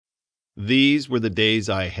These were the days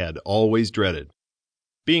I had always dreaded.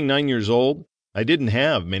 Being 9 years old, I didn't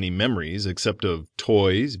have many memories except of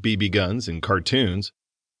toys, BB guns, and cartoons.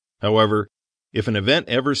 However, if an event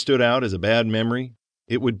ever stood out as a bad memory,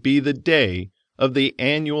 it would be the day of the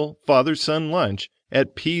annual father-son lunch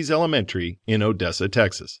at Pease Elementary in Odessa,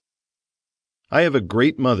 Texas. I have a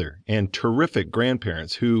great mother and terrific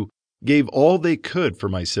grandparents who gave all they could for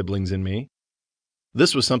my siblings and me.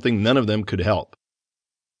 This was something none of them could help.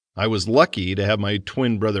 I was lucky to have my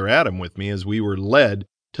twin brother Adam with me as we were led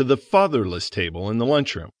to the fatherless table in the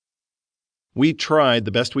lunchroom. We tried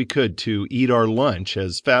the best we could to eat our lunch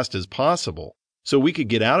as fast as possible so we could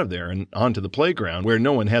get out of there and onto the playground where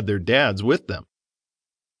no one had their dads with them.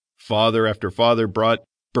 Father after father brought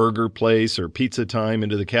burger place or pizza time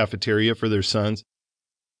into the cafeteria for their sons.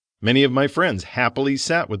 Many of my friends happily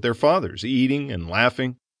sat with their fathers, eating and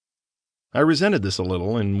laughing. I resented this a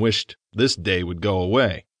little and wished this day would go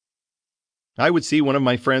away. I would see one of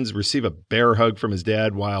my friends receive a bear hug from his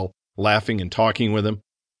dad while laughing and talking with him.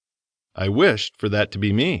 I wished for that to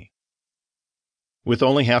be me. With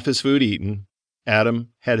only half his food eaten, Adam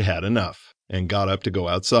had had enough and got up to go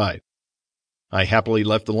outside. I happily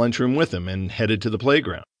left the lunchroom with him and headed to the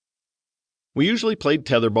playground. We usually played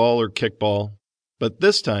tetherball or kickball, but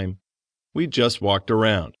this time we just walked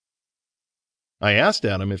around. I asked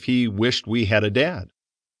Adam if he wished we had a dad,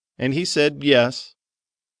 and he said yes.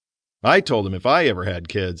 I told him if I ever had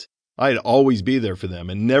kids, I'd always be there for them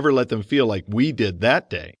and never let them feel like we did that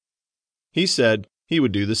day. He said he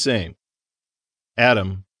would do the same.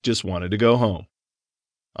 Adam just wanted to go home.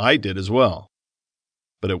 I did as well.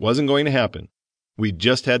 But it wasn't going to happen. We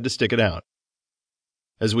just had to stick it out.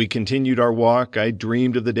 As we continued our walk, I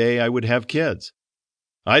dreamed of the day I would have kids.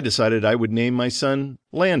 I decided I would name my son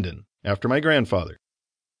Landon after my grandfather.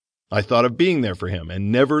 I thought of being there for him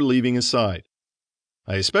and never leaving his side.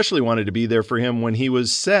 I especially wanted to be there for him when he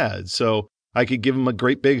was sad so I could give him a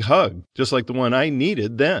great big hug, just like the one I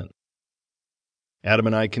needed then. Adam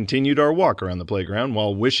and I continued our walk around the playground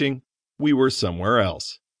while wishing we were somewhere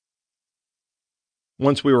else.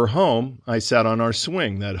 Once we were home, I sat on our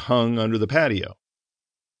swing that hung under the patio.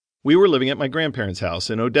 We were living at my grandparents' house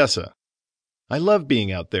in Odessa. I loved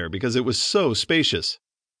being out there because it was so spacious.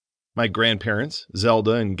 My grandparents,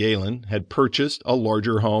 Zelda and Galen, had purchased a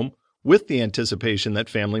larger home with the anticipation that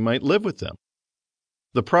family might live with them.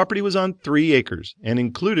 The property was on 3 acres and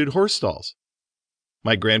included horse stalls.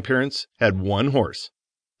 My grandparents had one horse,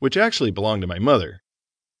 which actually belonged to my mother.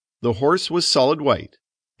 The horse was solid white,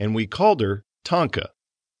 and we called her Tonka.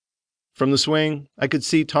 From the swing, I could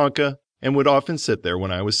see Tonka and would often sit there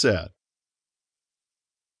when I was sad.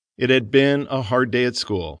 It had been a hard day at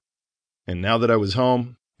school, and now that I was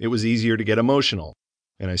home, it was easier to get emotional,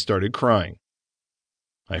 and I started crying.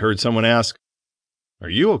 I heard someone ask, "Are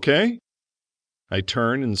you okay?" I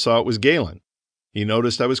turned and saw it was Galen. He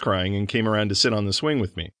noticed I was crying and came around to sit on the swing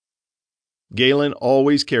with me. Galen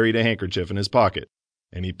always carried a handkerchief in his pocket,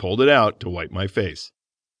 and he pulled it out to wipe my face.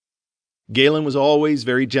 Galen was always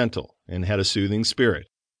very gentle and had a soothing spirit.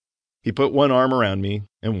 He put one arm around me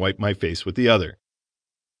and wiped my face with the other.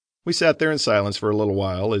 We sat there in silence for a little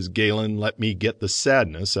while as Galen let me get the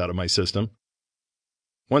sadness out of my system.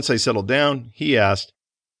 Once I settled down, he asked,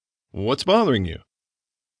 "What's bothering you?"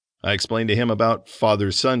 I explained to him about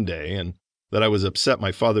Father-Son Day and that I was upset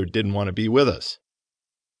my father didn't want to be with us.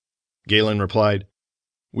 Galen replied,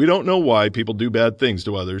 "We don't know why people do bad things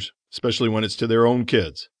to others, especially when it's to their own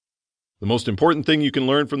kids. The most important thing you can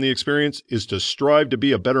learn from the experience is to strive to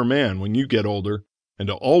be a better man when you get older and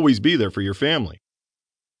to always be there for your family."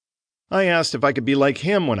 I asked if I could be like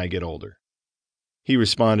him when I get older. He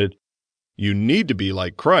responded, "You need to be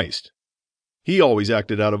like Christ. He always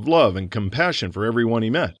acted out of love and compassion for everyone he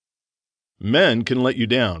met. Men can let you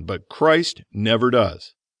down, but Christ never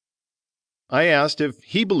does." I asked if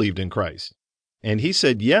he believed in Christ, and he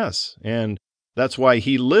said yes, and that's why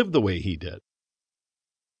he lived the way he did.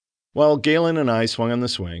 While Galen and I swung on the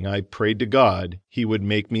swing, I prayed to God he would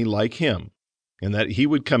make me like him and that he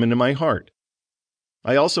would come into my heart.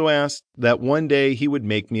 I also asked that one day he would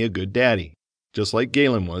make me a good daddy, just like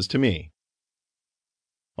Galen was to me.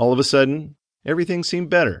 All of a sudden, everything seemed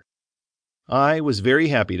better. I was very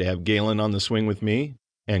happy to have Galen on the swing with me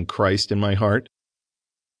and Christ in my heart.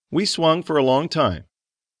 We swung for a long time,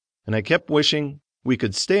 and I kept wishing we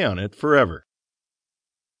could stay on it forever.